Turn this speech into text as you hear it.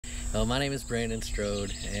My name is Brandon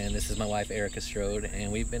Strode, and this is my wife Erica Strode, and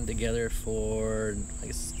we've been together for I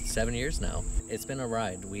guess 7 years now. It's been a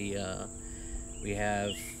ride. We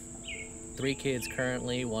have 3 kids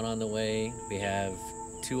currently, 1 on the way. We have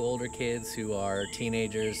 2 older kids who are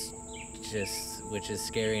teenagers, which is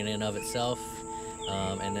scary in and of itself.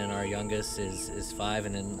 And then our youngest is 5,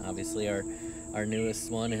 and then obviously our newest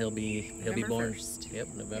one, he'll be born. 1st. Yep,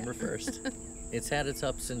 November 1st. It's had its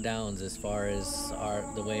ups and downs as far as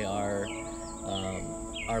the way our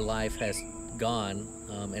life has gone,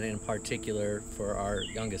 and in particular for our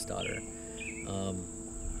youngest daughter.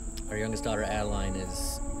 Our youngest daughter Adeline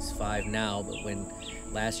is 5 now, but when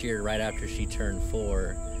last year, right after she turned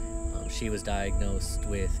 4, she was diagnosed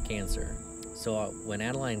with cancer. So when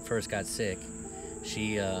Adeline first got sick,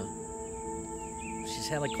 she's had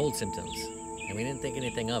like cold symptoms, and we didn't think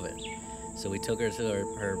anything of it. So we took her to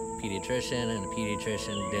her pediatrician, and the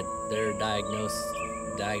pediatrician did their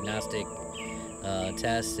diagnostic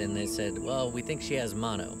test, and they said, well, we think she has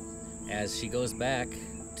mono. As she goes back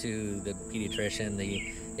to the pediatrician,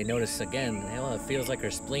 they notice again, well, it feels like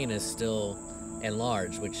her spleen is still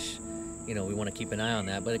enlarged, which, you know, we want to keep an eye on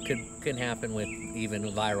that, but it could happen with even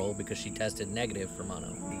viral because she tested negative for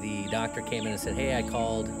mono. The doctor came in and said, hey, I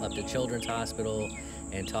called up to Children's Hospital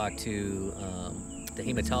and talked to the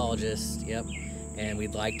hematologist, yep, and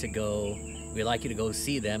we'd like you to go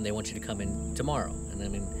see them. They want you to come in tomorrow. And I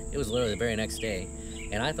mean, it was literally the very next day.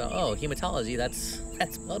 And I thought, oh, hematology, that's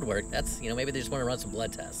blood work. That's, you know, maybe they just want to run some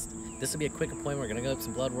blood tests. This will be a quick appointment. We're gonna go up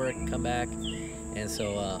some blood work and come back. And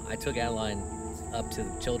so I took Adeline up to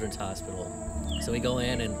the Children's Hospital. So we go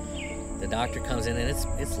in, and the doctor comes in, and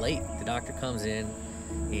it's late. The doctor comes in,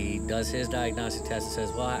 he does his diagnostic test and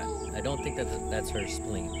says, well, I don't think that's her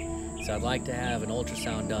spleen. So I'd like to have an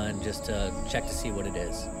ultrasound done just to check to see what it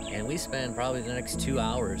is. And we spend probably the next 2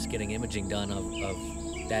 hours getting imaging done of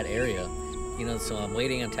that area. You know, so I'm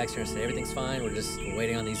waiting, I'm texting her and saying everything's fine. We're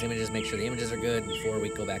waiting on these images, make sure the images are good before we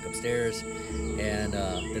go back upstairs. And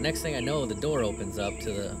the next thing I know, the door opens up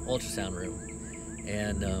to the ultrasound room.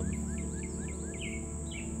 And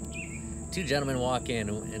 2 gentlemen walk in,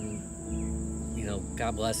 and, you know,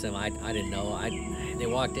 God bless them, I didn't know. They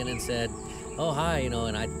walked in and said, oh, hi, you know,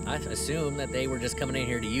 and I assumed that they were just coming in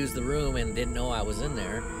here to use the room and didn't know I was in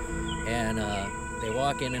there. And they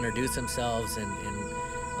walk in, introduce themselves, and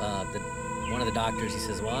one of the doctors, he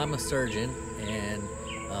says, well, I'm a surgeon, and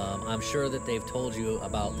I'm sure that they've told you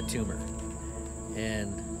about the tumor.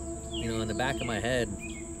 And, you know, in the back of my head,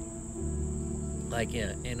 like,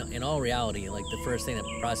 yeah, in all reality, like, the first thing that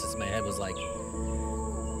processed in my head was like,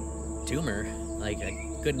 tumor? Like,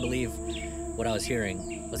 I couldn't believe what I was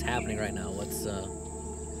hearing, what's happening right now, what's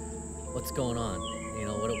going on, you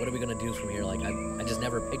know, what are we gonna do from here? Like, I just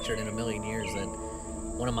never pictured in a million years that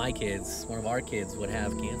one of our kids would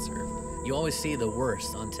have cancer. You always see the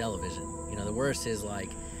worst on television. You know, the worst is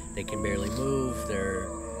like they can barely move, they're,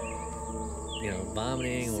 you know,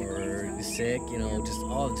 vomiting or sick, you know,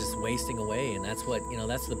 just wasting away. And that's what, you know,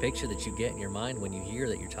 that's the picture that you get in your mind when you hear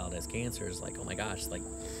that your child has cancer, is like, oh my gosh, like,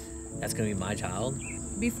 that's gonna be my child.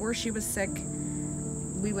 Before she was sick,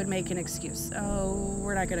 we would make an excuse. Oh,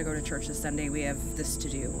 we're not gonna go to church this Sunday. We have this to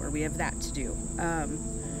do, or we have that to do.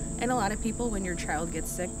 And a lot of people, when your child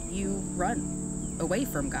gets sick, you run away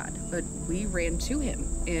from God. But we ran to him,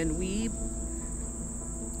 and we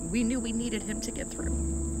knew we needed him to get through.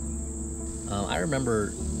 I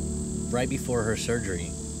remember right before her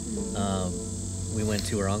surgery, we went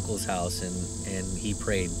to her uncle's house, and he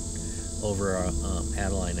prayed over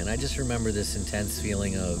Adeline. And I just remember this intense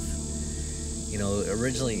feeling of, you know,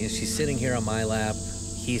 originally she's sitting here on my lap,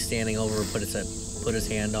 he's standing over, put his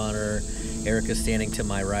hand on her, Erica's standing to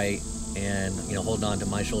my right, and, you know, holding on to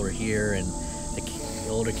my shoulder here, and the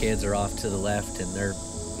older kids are off to the left, and they're,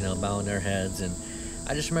 you know, bowing their heads. And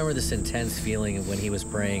I just remember this intense feeling of when he was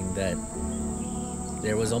praying, that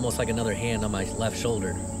there was almost like another hand on my left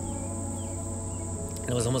shoulder. And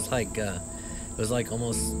it was almost like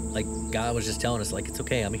almost like God was just telling us, like, it's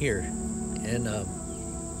okay, I'm here. And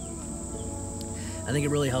I think it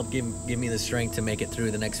really helped give me the strength to make it through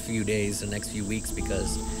the next few days, the next few weeks,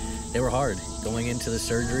 because they were hard. Going into the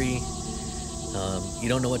surgery, you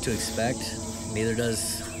don't know what to expect. Neither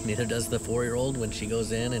does the 4-year-old when she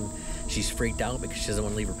goes in and she's freaked out because she doesn't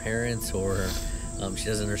want to leave her parents, or she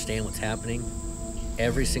doesn't understand what's happening.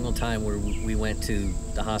 Every single time we went to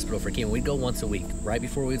the hospital for chemo, we'd go once a week. Right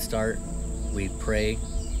before we'd start, we'd pray,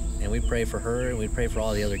 and we'd pray for her, and we'd pray for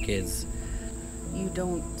all the other kids. You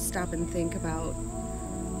don't stop and think about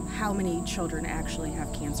how many children actually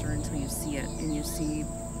have cancer until you see it, and you see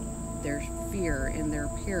their fear and their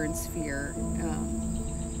parents' fear.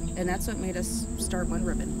 And that's what made us start One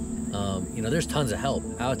Ribbon. There's tons of help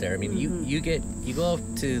out there. I mean, you go up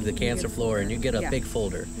to the cancer floor and you get a big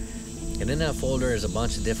folder, and in that folder is a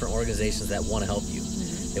bunch of different organizations that want to help you.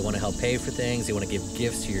 They want to help pay for things. They want to give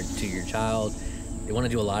gifts to your child. They want to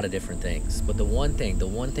do a lot of different things. But the one thing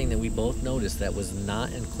that we both noticed that was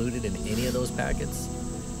not included in any of those packets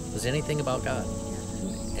was anything about God.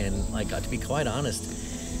 And to be quite honest,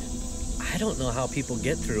 I don't know how people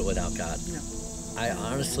get through it without God. No. I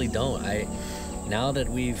honestly don't. Now that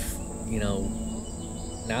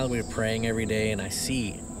we're praying every day, and I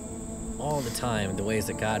see all the time the ways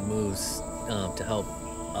that God moves to help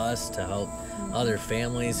us, to help other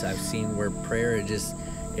families. I've seen where prayer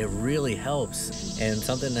it really helps. And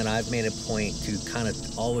something that I've made a point to kind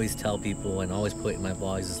of always tell people and always put in my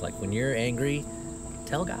blogs is when you're angry,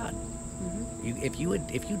 tell God. If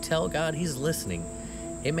you tell God, He's listening.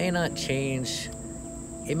 It may not change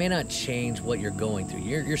what you're going through.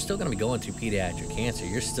 You're still going to be going through pediatric cancer.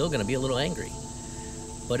 You're still going to be a little angry.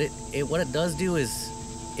 But what it does do is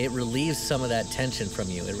it relieves some of that tension from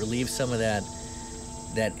you. It relieves some of that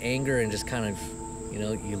anger, and just kind of,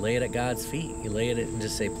 you lay it at God's feet. You lay it and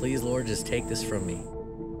just say, please, Lord, just take this from me.